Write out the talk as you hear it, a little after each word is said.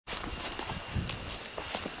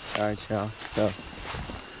Alright, y'all. So,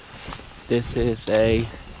 this is a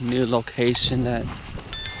new location that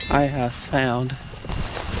I have found.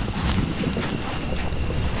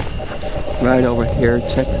 Right over here.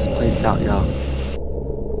 Check this place out, y'all.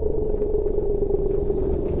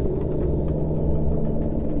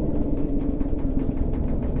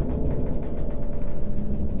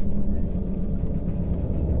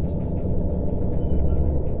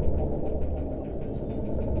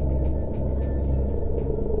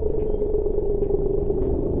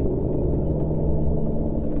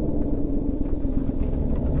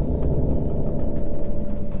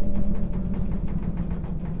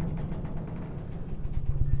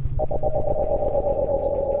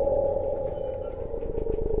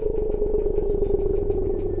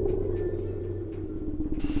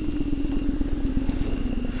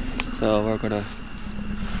 So we're gonna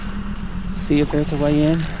see if there's a way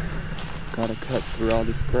in. Gotta cut through all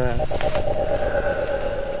this grass.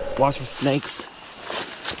 Watch for snakes.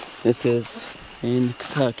 This is in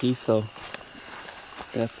Kentucky, so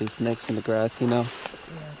definitely snakes in the grass, you know.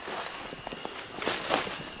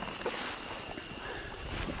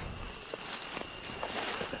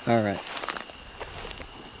 Yeah. All right.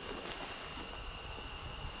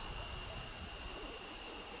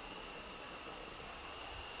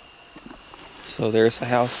 So there's a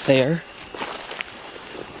house there.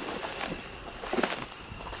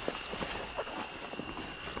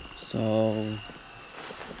 So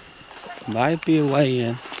might be a way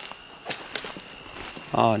in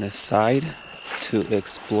on this side to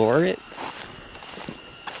explore it.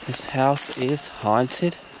 This house is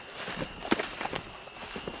haunted.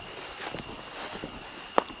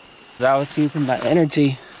 I was using my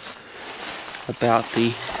energy about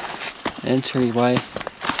the entryway.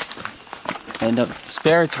 And the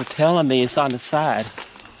spirits were telling me it's on the side.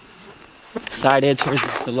 Side entrance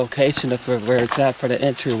is the location of where it's at for the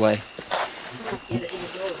entryway.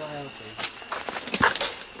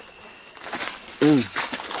 Ooh.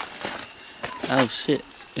 Oh shit.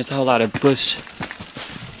 It's a whole lot of bush.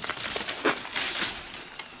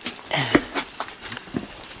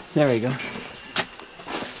 There we go.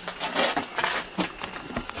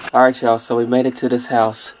 Alright y'all, so we made it to this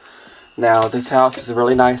house. Now this house is a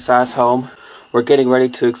really nice size home. We're getting ready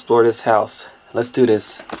to explore this house. Let's do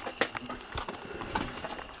this.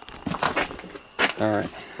 Alright.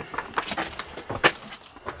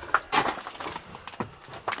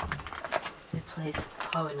 This place is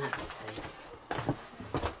probably not safe.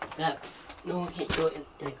 That no one can go in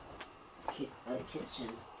the kitchen.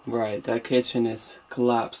 Right, that kitchen is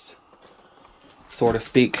collapsed, so to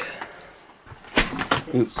speak.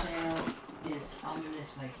 The shell is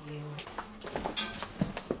ominous right here.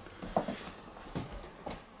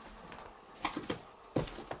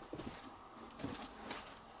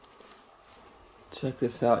 Check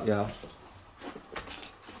this out, y'all.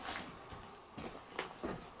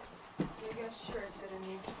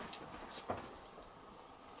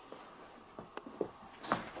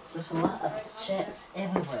 There's a lot of checks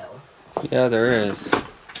everywhere. Yeah, there is.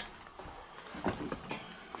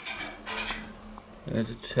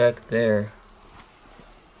 There's a check there.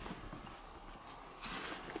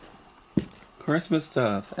 Christmas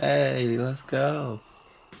stuff. Hey, let's go.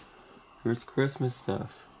 There's Christmas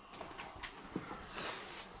stuff.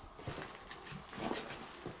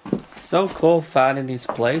 So cool finding these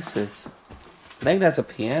places. I think that's a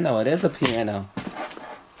piano. It is a piano.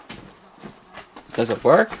 Does it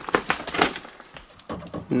work?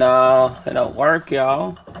 No, it don't work,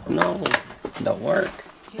 y'all. No, it don't work.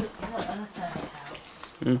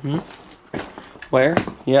 Mm-hmm. Where?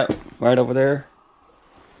 Yep, right over there.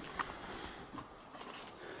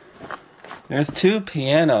 There's two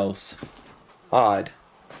pianos. Odd.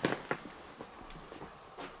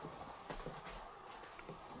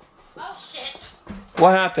 Oh shit!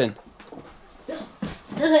 What happened?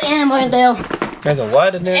 There's an animal in there. There's a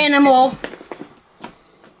what in there? Animal.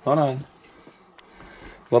 Hold on.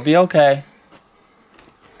 We'll be okay.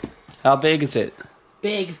 How big is it?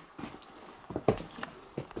 Big.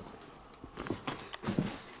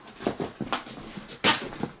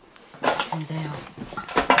 It's in there.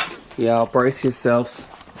 Y'all, brace yourselves.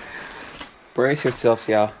 Brace yourselves,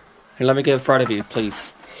 y'all. Here, let me get in front of you,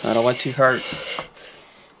 please. I don't want you hurt.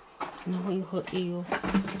 No one hurt you.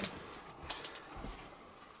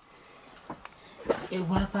 It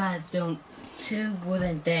was by them two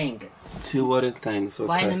wooden things. Two wooden things, okay.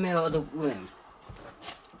 Right in the middle of the room.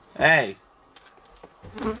 Hey!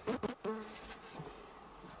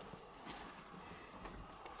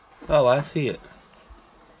 Oh, I see it.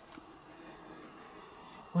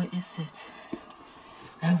 What is it?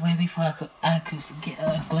 I wait before I could get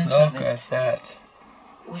a glimpse of it. Look at that.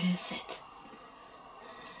 Where is it?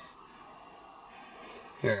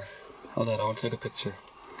 Here, hold on, I want to take a picture.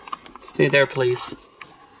 Stay there, please.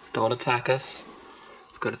 Don't attack us.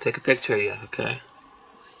 It's going to take a picture of you, okay?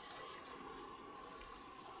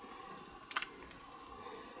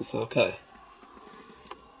 It's okay.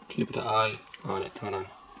 Keep an eye on it. Hold on.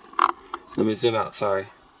 Let me zoom out, sorry.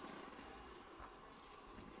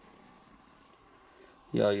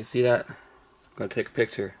 Yo, you see that? I'm going to take a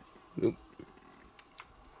picture. Oop.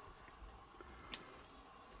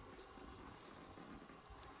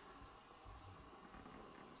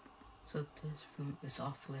 So this room is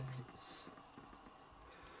off limits.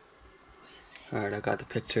 Alright, I got the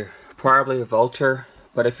picture. Probably a vulture,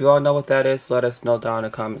 but if you all know what that is, let us know down in the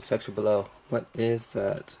comment section below. What is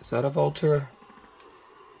that? Is that a vulture?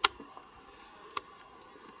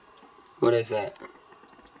 What is that?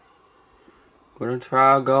 We're gonna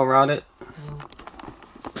try to go around it. No.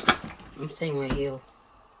 I'm staying right here.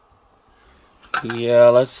 Yeah,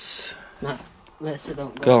 let's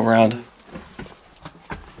don't go around.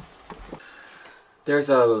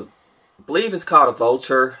 There's a, I believe it's called a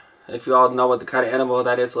vulture. If you all know what the kind of animal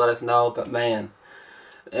that is, let us know. But man,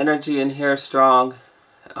 the energy in here is strong.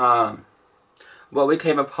 What we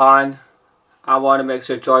came upon, I want to make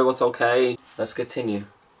sure Joy was okay. Let's continue.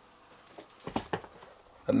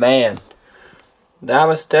 But man, that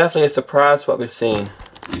was definitely a surprise what we've seen.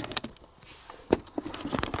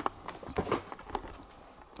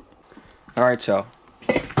 Alright, y'all.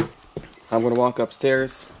 I'm gonna walk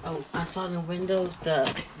upstairs. Oh, I saw the windows,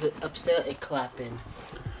 the upstairs it clapping.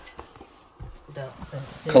 The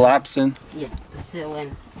ceiling. Collapsing. Yeah, the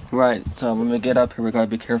ceiling. Right, so when we get up here, we gotta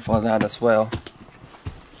be careful of that as well.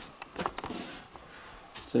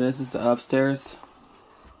 So this is the upstairs.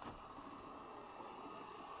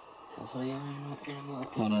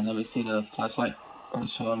 Hold on, let me see the flashlight. I'm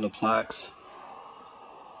showing the plaques.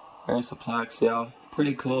 There's the plaques, y'all.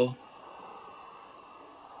 Pretty cool.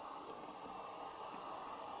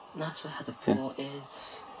 That's how the floor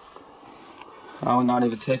is. I will not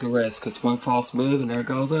even take a risk, because one false move and there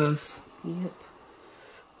goes us. Yep.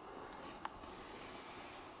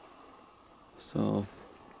 So,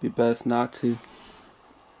 be best not to.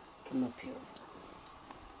 Come up here.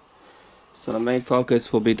 So the main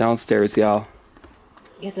focus will be downstairs, y'all.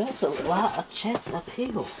 Yeah, there's a lot of chests up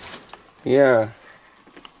here. Yeah.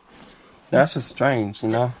 That's just strange, you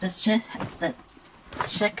know? The chest, the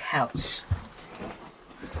check house.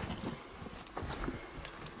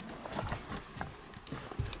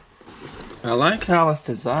 I like how it's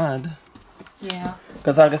designed. Yeah.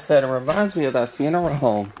 Because like I said, it reminds me of that funeral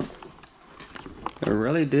home. I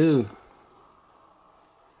really do.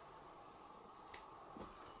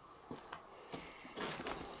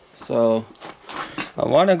 So, I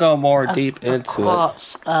want to go more deep into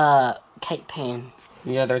cross, cake pan.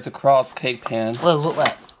 Yeah, there's a cross cake pan. Well, look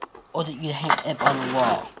like, or did you hang it on the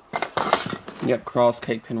wall? Yep, cross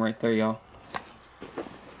cake pan right there, y'all.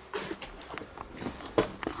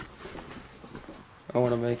 I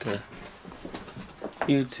want to make a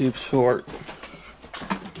YouTube short.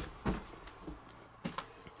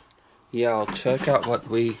 Y'all, check out what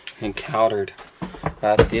we encountered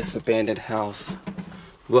at this abandoned house.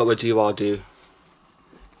 What would you all do?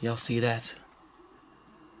 Y'all see that?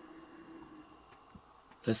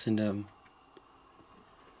 Listen to them.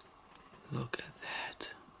 Look at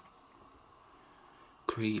that.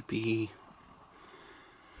 Creepy.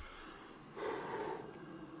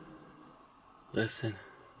 Listen.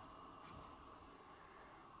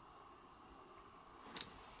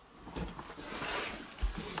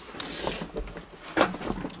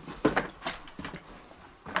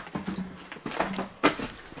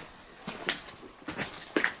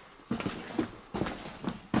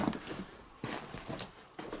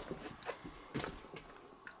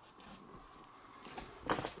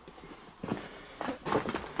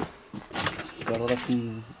 Gotta let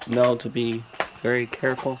them know to be very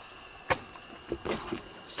careful.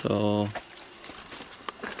 So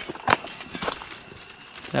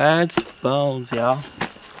that's bones, y'all.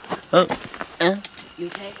 Oh, You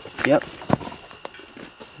okay? Yep.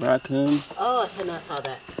 Raccoon. Oh, I said I saw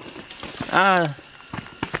that. Ah.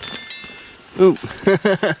 Ooh. You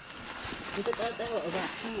thought that was a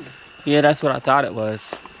raccoon? Yeah, that's what I thought it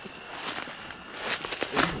was.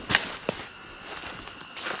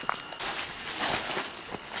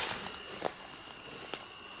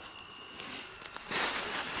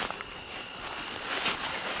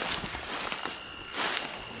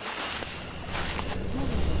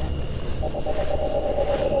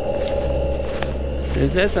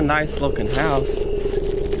 This is a nice looking house.